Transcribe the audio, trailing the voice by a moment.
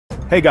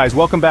Hey guys,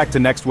 welcome back to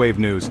Next Wave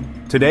News.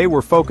 Today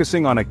we're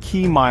focusing on a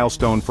key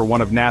milestone for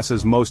one of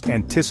NASA's most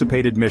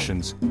anticipated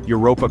missions,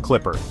 Europa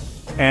Clipper,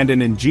 and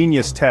an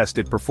ingenious test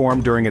it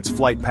performed during its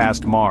flight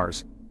past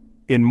Mars.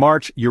 In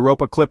March,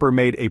 Europa Clipper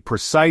made a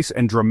precise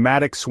and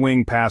dramatic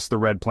swing past the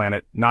red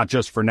planet, not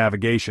just for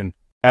navigation.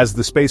 As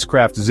the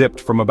spacecraft zipped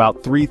from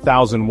about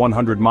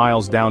 3,100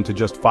 miles down to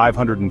just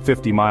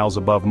 550 miles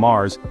above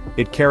Mars,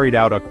 it carried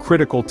out a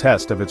critical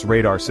test of its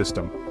radar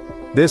system.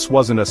 This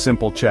wasn't a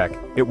simple check,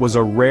 it was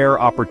a rare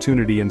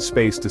opportunity in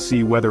space to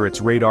see whether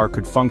its radar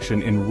could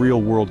function in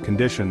real-world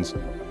conditions.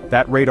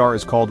 That radar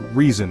is called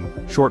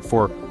REASON, short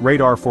for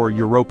Radar for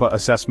Europa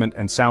Assessment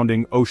and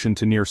Sounding Ocean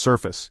to Near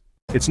Surface.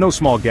 It's no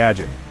small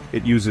gadget.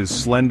 It uses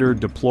slender,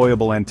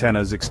 deployable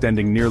antennas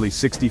extending nearly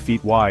 60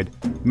 feet wide,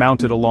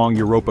 mounted along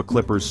Europa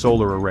Clipper's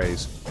solar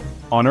arrays.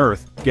 On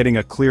Earth, getting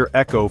a clear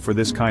echo for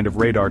this kind of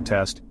radar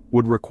test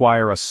would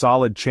require a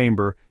solid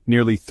chamber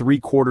nearly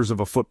 3/4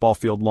 of a football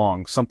field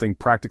long, something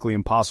practically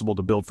impossible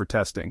to build for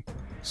testing.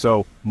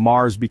 So,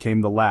 Mars became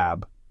the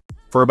lab.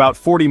 For about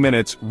 40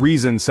 minutes,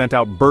 REASON sent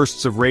out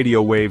bursts of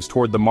radio waves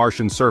toward the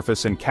Martian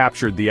surface and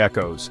captured the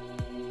echoes.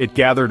 It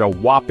gathered a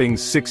whopping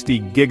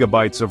 60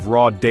 gigabytes of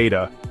raw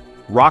data,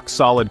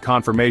 rock-solid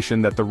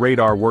confirmation that the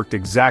radar worked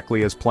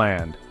exactly as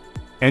planned.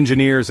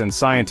 Engineers and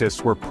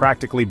scientists were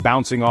practically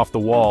bouncing off the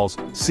walls,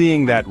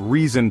 seeing that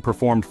REASON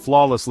performed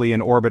flawlessly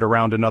in orbit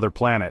around another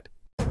planet.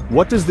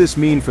 What does this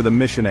mean for the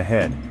mission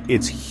ahead?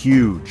 It's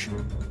huge.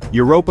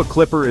 Europa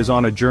Clipper is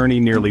on a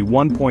journey nearly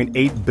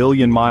 1.8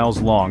 billion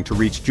miles long to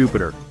reach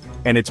Jupiter,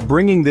 and it's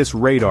bringing this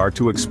radar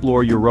to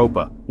explore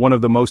Europa, one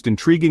of the most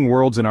intriguing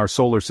worlds in our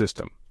solar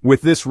system.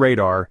 With this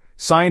radar,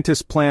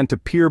 scientists plan to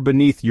peer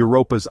beneath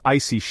Europa's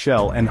icy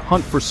shell and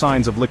hunt for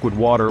signs of liquid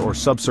water or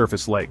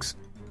subsurface lakes,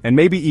 and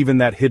maybe even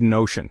that hidden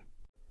ocean.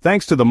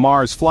 Thanks to the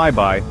Mars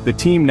Flyby, the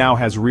team now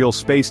has real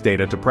space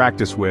data to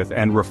practice with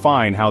and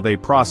refine how they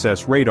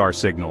process radar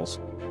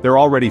signals. They're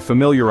already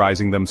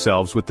familiarizing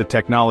themselves with the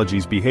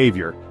technology's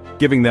behavior,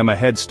 giving them a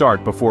head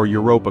start before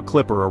Europa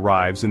Clipper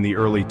arrives in the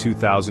early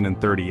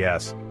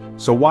 2030s.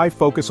 So why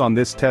focus on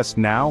this test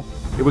now?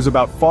 It was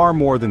about far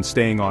more than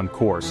staying on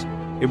course.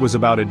 It was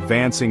about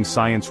advancing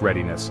science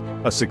readiness.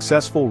 A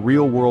successful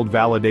real-world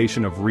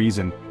validation of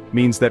REASON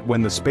means that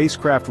when the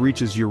spacecraft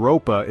reaches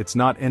Europa, it's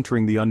not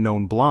entering the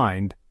unknown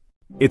blind.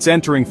 It's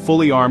entering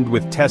fully armed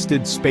with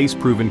tested,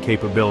 space-proven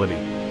capability.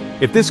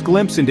 If this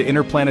glimpse into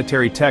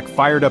interplanetary tech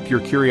fired up your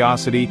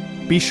curiosity,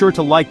 be sure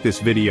to like this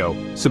video,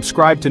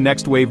 subscribe to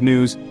Next Wave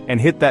News, and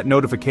hit that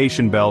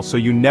notification bell so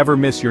you never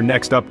miss your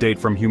next update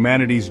from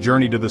humanity's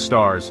journey to the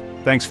stars.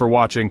 Thanks for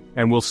watching,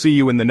 and we'll see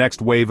you in the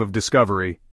next wave of discovery.